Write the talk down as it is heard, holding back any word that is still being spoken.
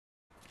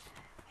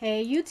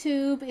Hey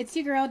YouTube, it's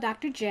your girl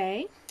Dr.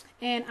 J,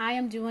 and I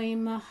am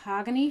doing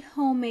Mahogany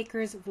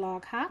Homemakers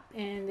vlog hop,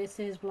 and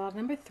this is vlog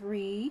number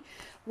 3,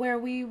 where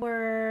we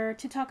were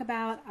to talk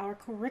about our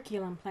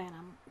curriculum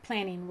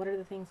planning. What are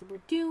the things that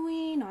we're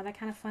doing, all that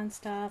kind of fun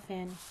stuff,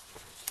 and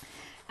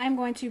I'm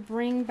going to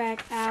bring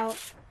back out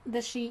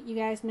the sheet you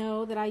guys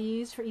know that I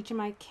use for each of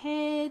my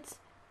kids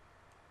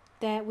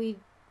that we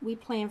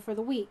plan for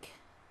the week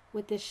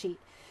with this sheet.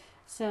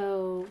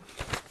 So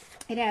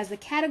it has the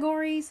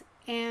categories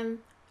and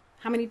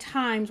how many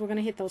times we're going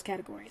to hit those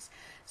categories.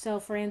 So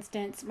for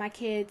instance, my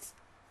kids,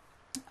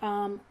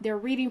 their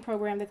reading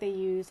program that they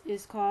use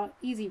is called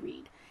Easy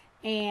Read.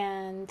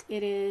 And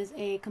it is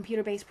a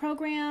computer-based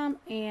program,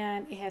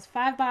 and it has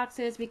 5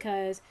 boxes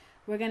because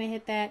we're going to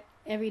hit that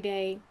every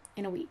day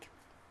in a week.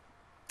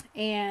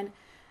 And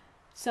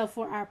so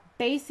for our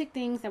basic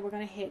things that we're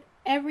going to hit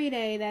every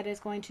day, that is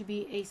going to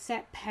be a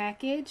set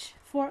package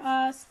for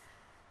us.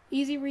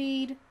 Easy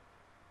Read,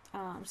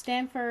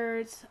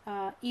 Stanford's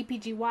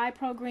EPGY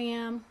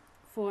program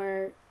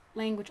for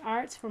language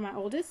arts for my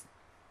oldest,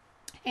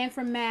 and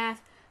for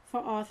math for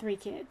all 3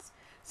 kids.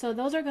 So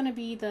those are going to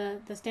be the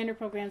standard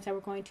programs that we're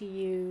going to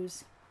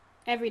use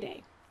every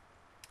day.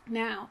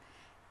 Now,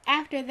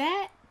 after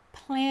that,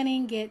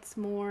 planning gets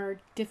more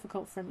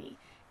difficult for me,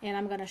 and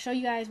I'm going to show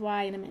you guys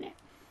why in a minute.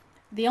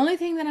 The only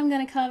thing that I'm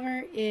going to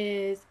cover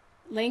is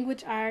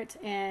language arts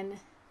and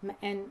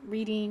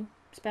reading,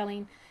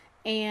 spelling,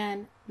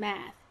 and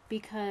math,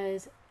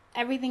 because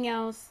everything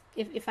else,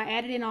 if I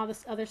added in all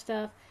this other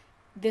stuff,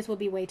 this will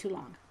be way too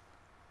long.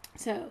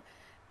 So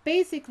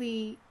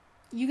basically,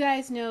 you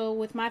guys know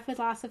with my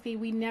philosophy,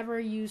 we never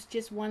use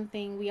just one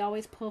thing. We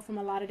always pull from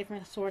a lot of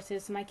different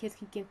sources so my kids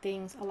can get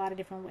things a lot of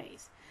different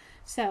ways.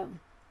 So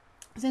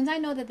since I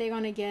know that they're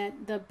going to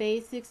get the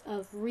basics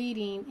of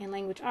reading and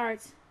language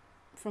arts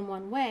from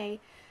one way,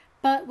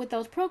 but with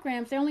those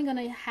programs, they're only going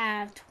to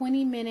have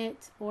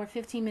 20-minute or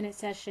 15-minute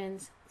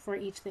sessions for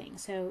each thing.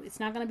 So it's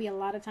not going to be a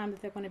lot of time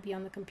that they're going to be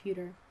on the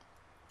computer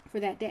for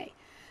that day.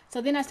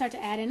 So then I start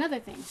to add in other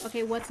things.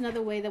 Okay, what's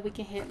another way that we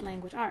can hit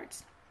language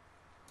arts?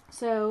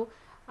 So,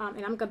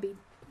 and I'm going to be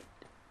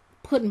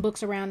putting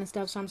books around and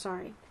stuff, so I'm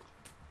sorry.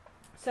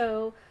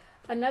 So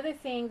another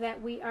thing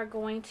that we are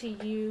going to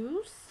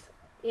use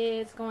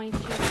is going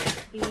to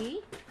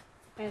be,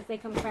 as they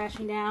come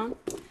crashing down,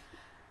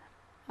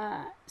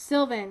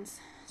 Sylvan's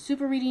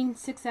Super Reading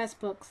Success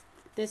Books.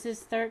 This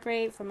is 3rd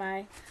grade for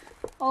my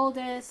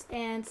oldest,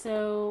 and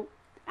so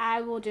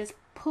I will just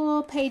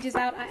pull pages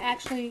out. I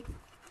actually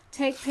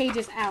take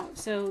pages out.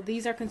 So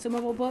these are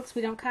consumable books.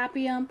 We don't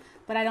copy them,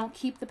 but I don't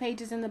keep the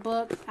pages in the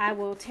book. I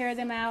will tear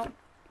them out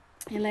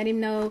and let him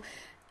know,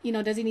 you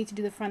know, does he need to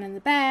do the front and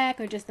the back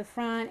or just the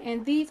front?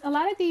 And a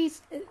lot of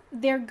these,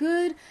 they're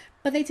good,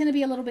 but they tend to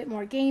be a little bit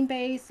more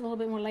game-based, a little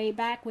bit more laid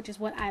back, which is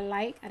what I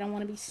like. I don't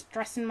want to be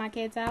stressing my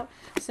kids out.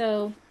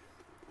 So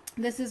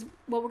this is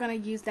what we're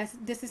going to use.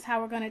 This is how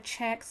we're going to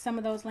check some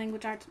of those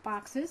language arts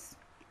boxes.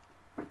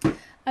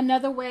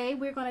 Another way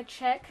we're going to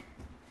check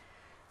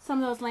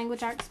some of those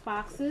language arts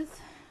boxes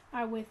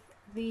are with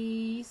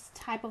these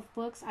type of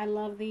books. I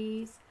love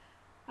these.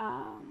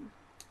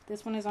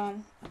 This one is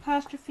on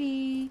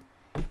apostrophe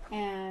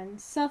and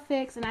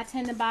suffix, and I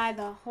tend to buy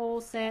the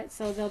whole set,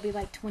 so there'll be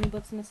like 20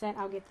 books in the set.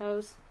 I'll get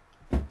those.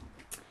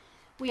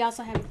 We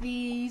also have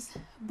these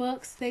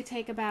books. They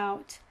take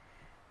about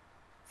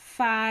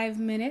 5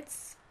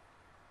 minutes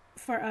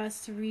for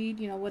us to read.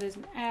 You know, what is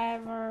an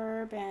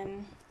adverb,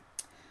 and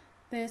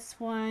this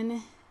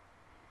one,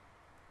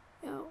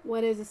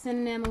 what is a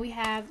synonym, and we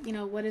have, you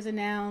know, what is a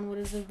noun, what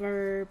is a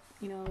verb,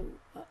 you know,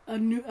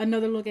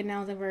 another look at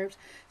nouns and verbs.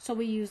 So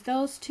we use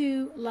those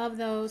 2. Love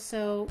those.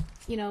 So,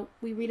 you know,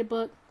 we read a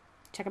book,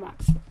 check a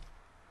box.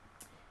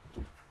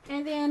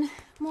 And then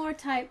more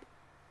type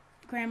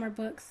grammar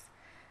books,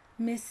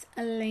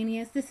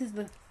 miscellaneous. This is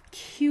the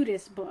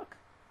cutest book.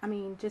 I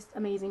mean, just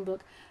amazing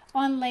book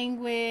on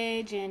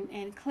language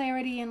and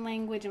clarity in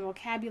language and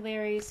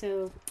vocabulary.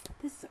 So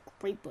this is a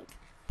great book.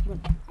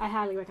 I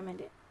highly recommend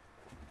it.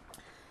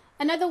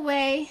 Another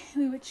way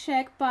we would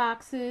check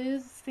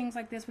boxes, things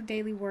like this, with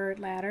daily word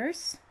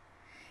ladders.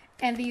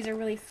 And these are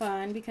really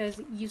fun because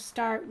you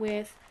start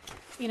with,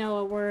 you know,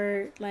 a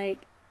word like,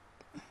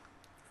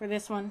 for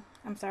this one,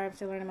 I'm sorry, I'm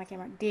still learning my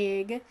camera,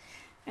 dig.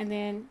 And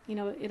then, you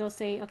know, it'll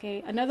say,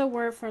 okay, another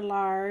word for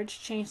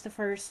large, change the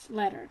first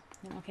letter.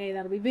 Okay,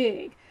 that'll be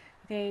big.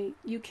 Okay,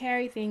 you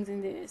carry things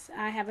in this.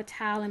 I have a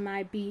towel in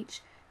my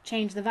beach,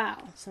 change the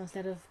vowel. So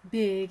instead of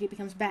big, it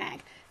becomes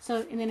bag.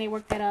 So, and then they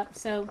work that up.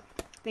 So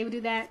they would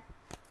do that.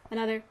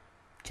 Another,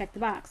 check the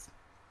box.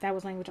 That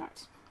was language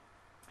arts.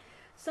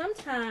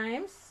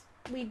 Sometimes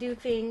we do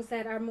things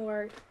that are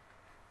more,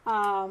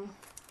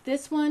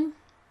 this one,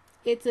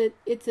 it's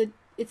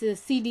a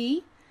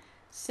CD.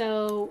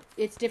 So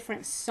it's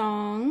different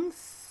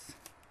songs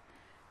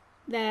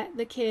that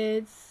the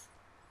kids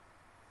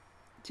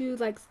do,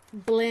 like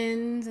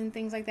blends and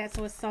things like that.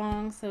 So it's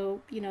songs. So,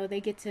 you know, they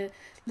get to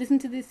listen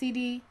to the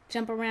CD,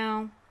 jump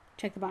around,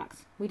 check the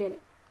box. We did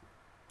it.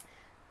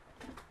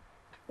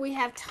 we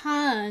have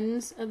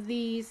tons of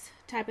these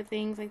type of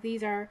things. Like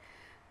these are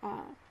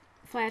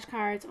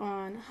flashcards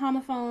on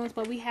homophones,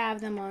 but we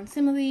have them on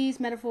similes,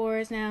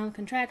 metaphors, nouns,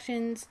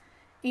 contractions,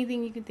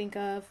 anything you can think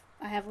of.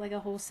 I have like a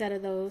whole set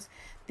of those.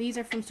 These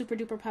are from Super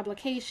Duper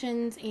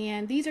Publications,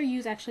 and these are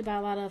used actually by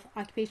a lot of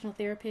occupational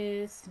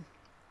therapists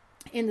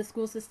in the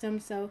school system.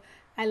 So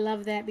I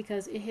love that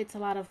because it hits a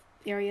lot of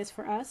areas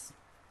for us.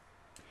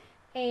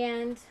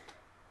 And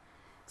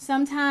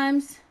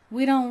sometimes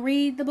we don't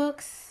read the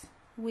books,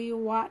 we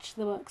watch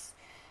the books.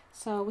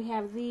 So we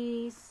have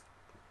these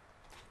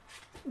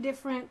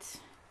different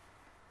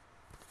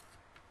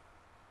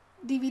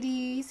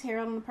DVDs,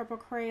 Harold and the Purple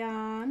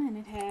Crayon, and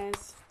it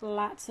has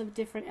lots of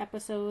different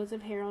episodes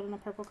of Harold and the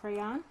Purple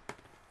Crayon.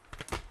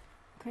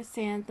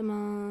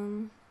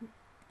 Chrysanthemum.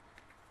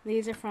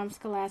 These are from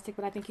Scholastic,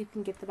 but I think you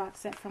can get the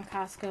box set from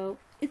Costco.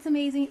 It's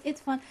amazing. It's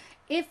fun.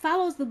 It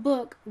follows the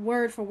book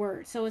word for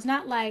word. So it's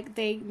not like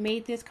they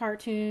made this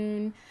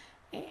cartoon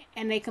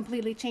and they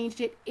completely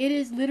changed it. It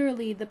is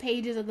literally the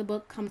pages of the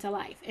book come to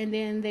life. And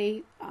then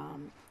they,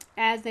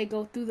 as they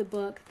go through the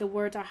book, the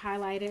words are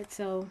highlighted.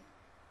 So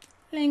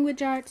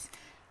language arts,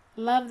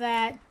 love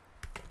that.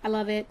 I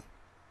love it.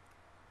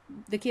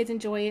 The kids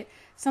enjoy it.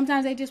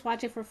 Sometimes they just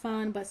watch it for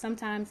fun, but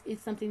sometimes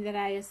it's something that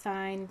I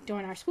assign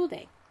during our school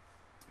day.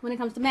 When it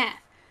comes to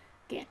math,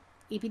 again,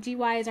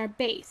 EPGY is our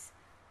base.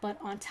 But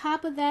on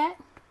top of that,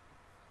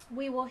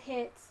 we will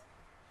hit,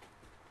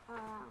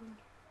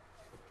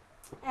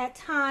 at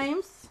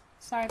times,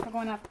 sorry for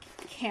going off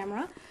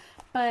camera,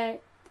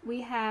 but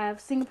we have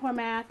Singapore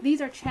math.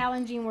 These are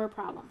challenging word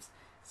problems.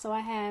 So I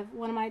have,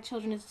 one of my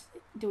children is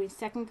doing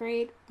 2nd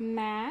grade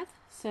math.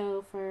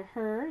 So for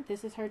her,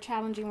 this is her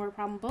challenging word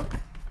problem book.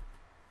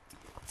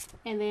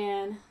 And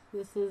then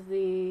this is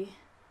the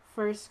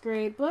 1st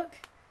grade book.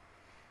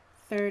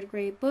 3rd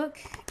grade book.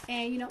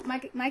 And you know,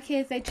 my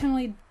kids, they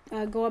generally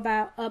go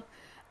about up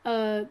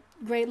a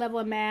grade level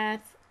of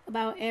math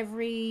about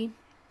every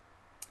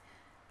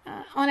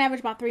on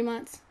average about 3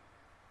 months.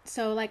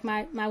 So like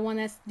my one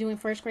that's doing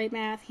 1st grade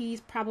math,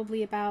 he's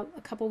probably about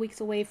a couple weeks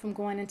away from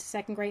going into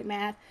 2nd grade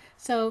math.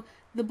 So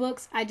the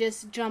books, I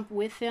just jump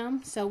with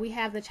them. So we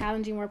have the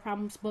challenging word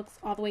problems books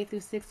all the way through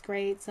 6th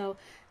grade. So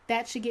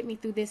that should get me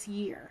through this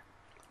year,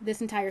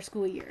 this entire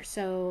school year.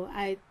 So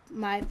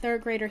my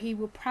 3rd grader, he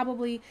will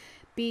probably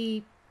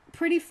be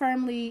pretty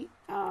firmly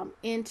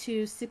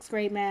into 6th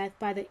grade math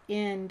by the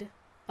end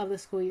of the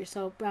school year.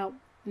 So about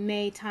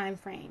May time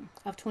frame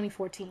of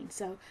 2014.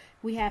 So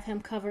we have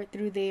him covered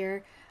through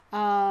there.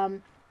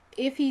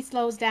 If he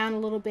slows down a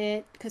little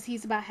bit, because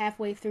he's about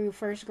halfway through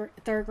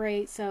 3rd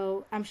grade,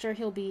 so I'm sure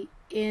he'll be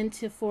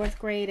into 4th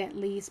grade at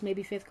least,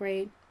 maybe 5th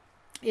grade,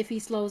 if he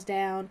slows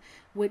down,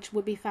 which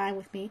would be fine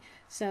with me.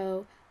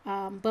 So,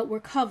 but we're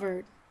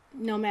covered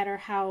no matter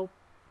how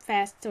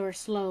fast or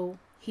slow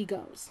he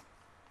goes.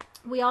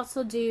 We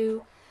also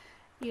do,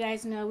 you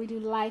guys know, we do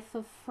Life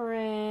of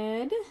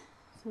Fred.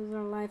 So those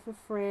are Life of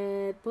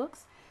Fred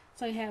books.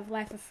 So you have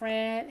Life of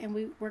Fred,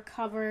 and we're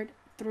covered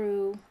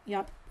through,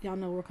 y'all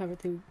know we're covered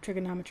through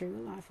trigonometry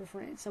with Life of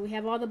Fred. So we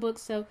have all the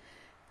books, so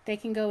they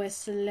can go as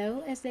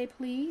slow as they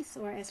please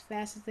or as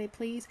fast as they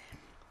please.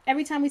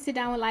 Every time we sit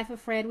down with Life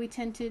of Fred, we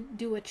tend to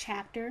do a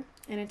chapter,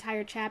 an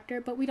entire chapter,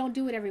 but we don't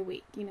do it every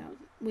week. You know,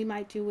 we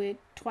might do it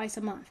twice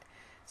a month.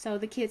 So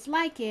the kids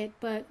like it,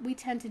 but we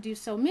tend to do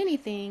so many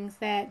things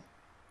that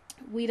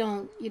we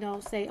don't, you know,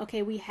 say,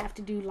 okay, we have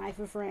to do Life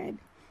of Fred,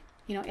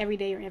 you know, every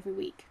day or every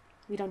week.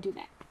 We don't do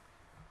that.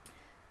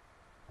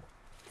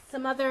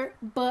 Some other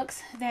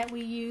books that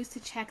we use to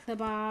check the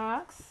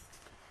box.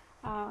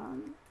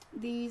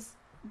 These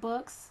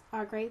books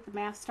are great, the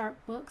Math Start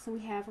books. So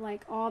we have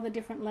like all the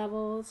different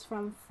levels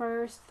from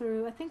 1st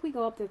through, I think we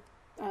go up to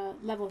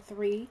level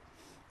 3.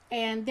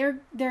 And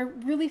they're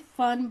really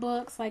fun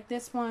books. Like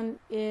this one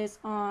is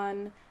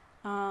on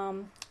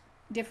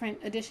different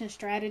addition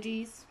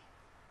strategies.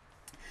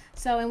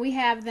 So, and we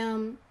have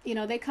them, you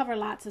know, they cover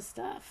lots of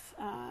stuff.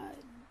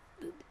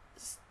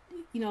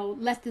 You know,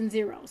 less than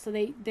 0. So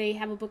they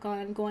have a book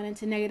on going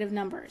into negative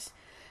numbers.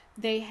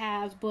 They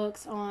have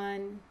books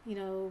on, you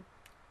know,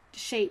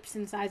 shapes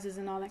and sizes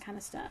and all that kind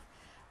of stuff.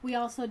 We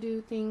also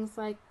do things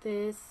like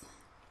this.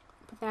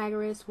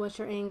 Pythagoras, what's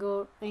your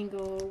angle?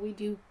 We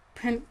do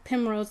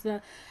Primrose,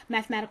 the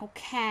mathematical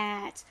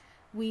cat.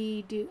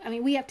 We do, I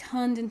mean, we have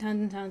tons and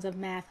tons and tons of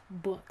math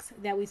books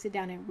that we sit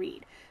down and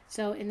read.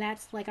 So, and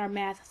that's like our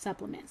math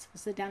supplements. We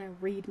sit down and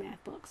read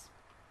math books.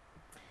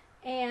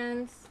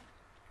 And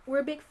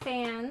we're big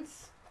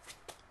fans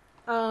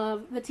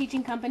of the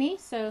teaching company.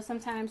 So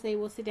sometimes they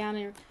will sit down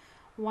and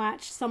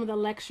watch some of the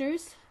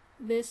lectures.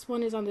 This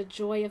one is on the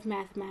joy of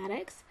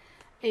mathematics.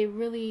 A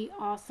really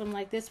awesome,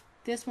 like this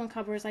one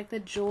covers like the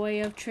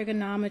joy of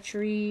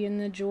trigonometry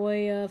and the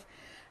joy of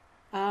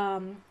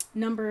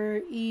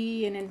number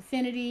E and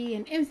infinity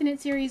and infinite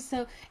series.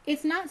 So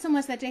it's not so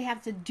much that they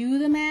have to do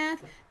the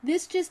math.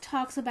 This just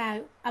talks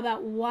about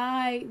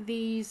why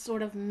these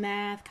sort of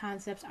math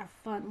concepts are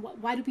fun.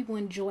 Why do people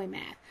enjoy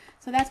math?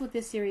 So that's what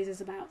this series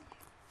is about.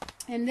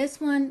 And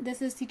this one,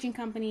 this is Teaching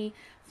Company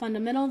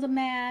Fundamentals of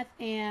Math,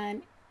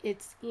 and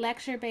it's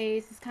lecture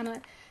based. It's kind of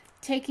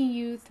taking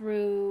you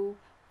through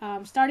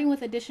starting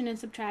with addition and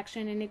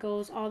subtraction, and it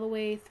goes all the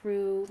way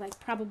through like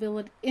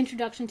probability,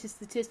 introduction to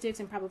statistics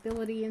and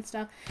probability and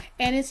stuff.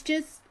 And it's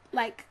just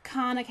like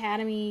Khan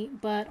Academy,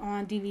 but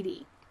on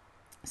DVD.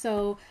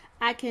 So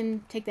I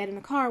can take that in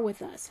the car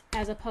with us,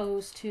 as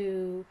opposed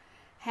to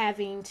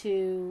having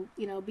to,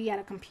 be at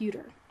a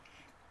computer.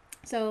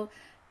 So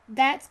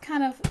that's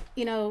kind of,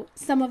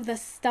 some of the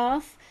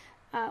stuff.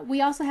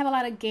 We also have a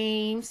lot of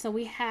games. So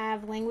we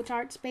have language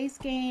arts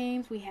based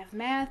games, we have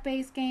math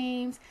based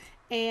games.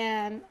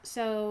 And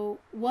so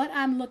what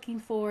I'm looking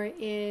for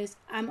is,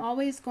 I'm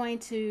always going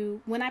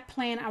to, when I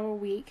plan our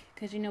week,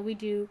 because we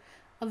do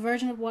a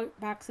version of work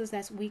boxes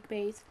that's week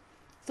based.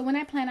 So when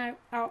I plan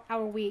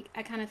our week,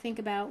 I kind of think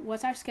about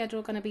what's our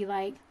schedule going to be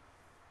like,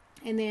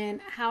 and then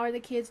how are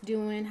the kids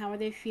doing, how are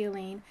they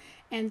feeling,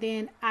 and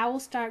then I will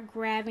start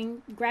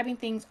grabbing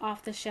things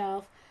off the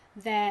shelf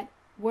that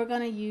we're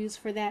going to use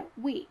for that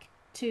week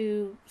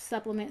to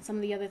supplement some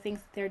of the other things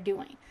that they're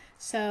doing.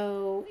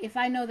 So if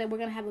I know that we're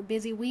going to have a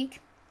busy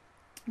week,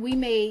 we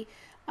may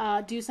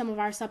do some of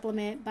our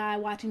supplement by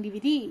watching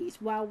DVDs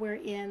while we're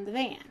in the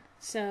van.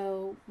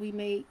 So we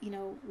may,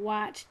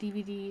 watch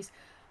DVDs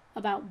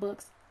about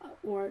books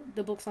or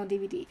the books on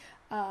DVD.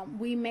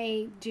 We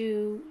may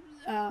do,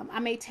 I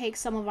may take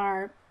some of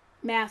our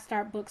Math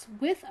Start books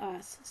with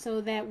us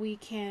so that we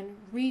can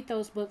read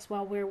those books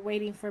while we're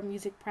waiting for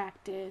music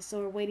practice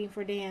or waiting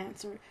for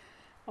dance,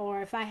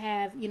 or if I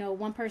have,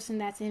 one person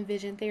that's in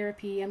vision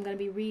therapy, I'm going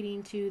to be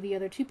reading to the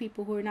other two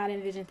people who are not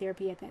in vision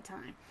therapy at that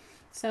time.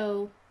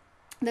 So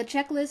the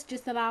checklist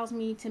just allows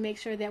me to make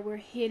sure that we're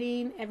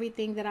hitting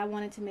everything that I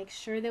wanted to make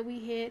sure that we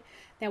hit,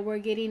 that we're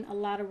getting a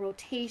lot of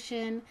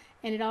rotation,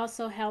 and it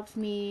also helps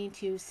me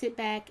to sit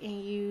back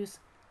and use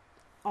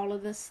all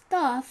of the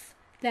stuff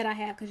that I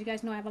have, because you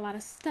guys know I have a lot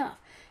of stuff,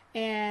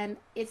 and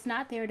it's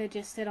not there to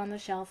just sit on the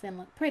shelf and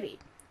look pretty.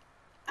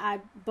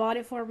 I bought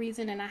it for a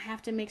reason, and I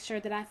have to make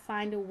sure that I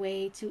find a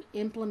way to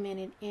implement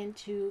it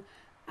into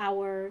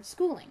our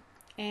schooling.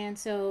 And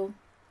so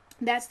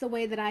that's the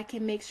way that I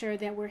can make sure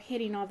that we're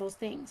hitting all those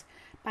things,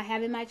 by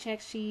having my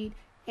check sheet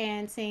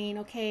and saying,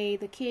 okay,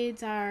 the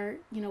kids are,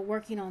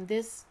 working on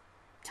this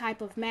type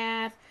of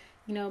math.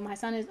 My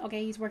son is,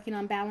 okay, he's working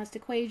on balanced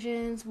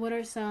equations. What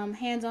are some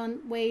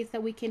hands-on ways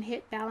that we can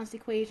hit balanced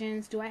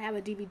equations? Do I have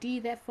a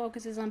DVD that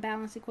focuses on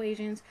balanced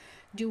equations?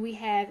 Do we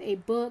have a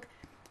book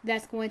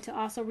that's going to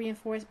also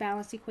reinforce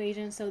balanced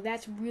equations? So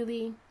that's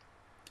really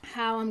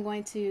how I'm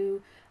going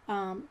to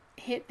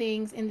hit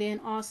things. And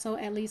then also,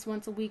 at least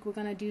once a week, we're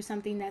going to do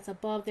something that's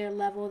above their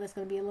level, that's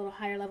going to be a little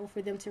higher level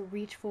for them to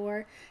reach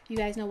for. You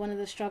guys know one of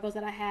the struggles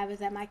that I have is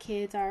that my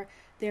kids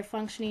they're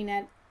functioning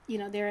at,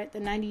 they're at the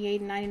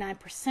 98 and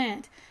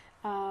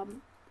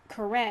 99%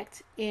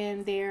 correct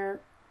in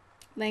their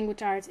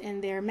language arts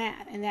and their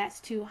math, and that's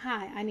too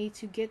high. I need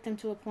to get them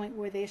to a point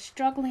where they're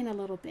struggling a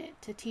little bit,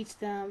 to teach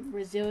them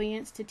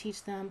resilience, to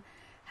teach them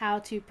how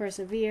to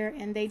persevere,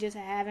 and they just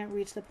haven't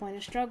reached the point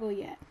of struggle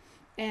yet.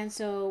 And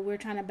so we're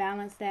trying to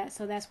balance that.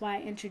 So that's why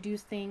I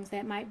introduce things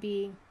that might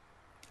be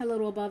a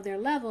little above their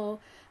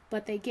level,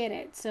 but they get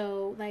it.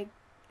 So like,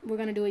 we're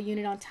going to do a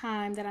unit on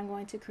time that I'm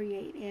going to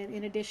create. And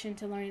in addition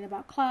to learning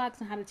about clocks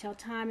and how to tell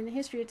time and the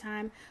history of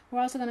time, we're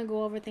also going to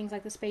go over things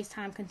like the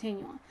space-time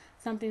continuum,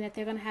 something that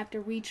they're going to have to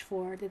reach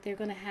for, that they're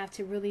going to have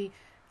to really,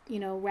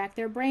 rack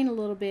their brain a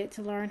little bit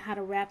to learn how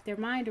to wrap their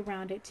mind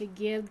around it, to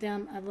give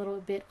them a little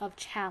bit of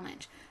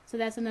challenge. So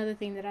that's another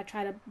thing that I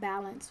try to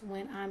balance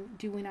when I'm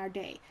doing our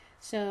day.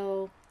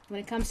 So when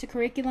it comes to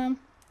curriculum,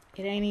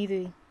 it ain't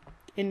easy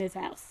in this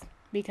house,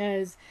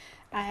 because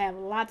I have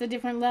lots of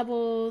different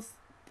levels.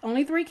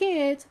 Only 3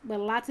 kids, but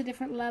lots of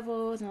different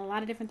levels and a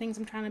lot of different things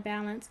I'm trying to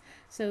balance.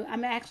 So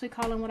I'm actually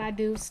calling what I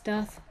do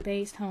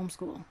stuff-based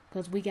homeschool,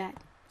 because we got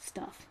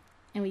stuff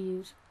and we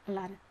use a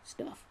lot of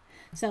stuff.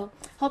 So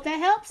hope that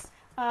helps.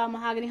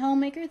 Mahogany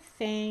Homemaker,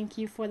 thank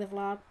you for the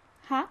vlog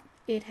hop.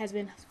 It has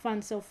been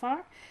fun so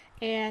far,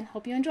 and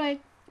hope you enjoyed.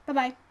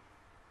 Bye-bye.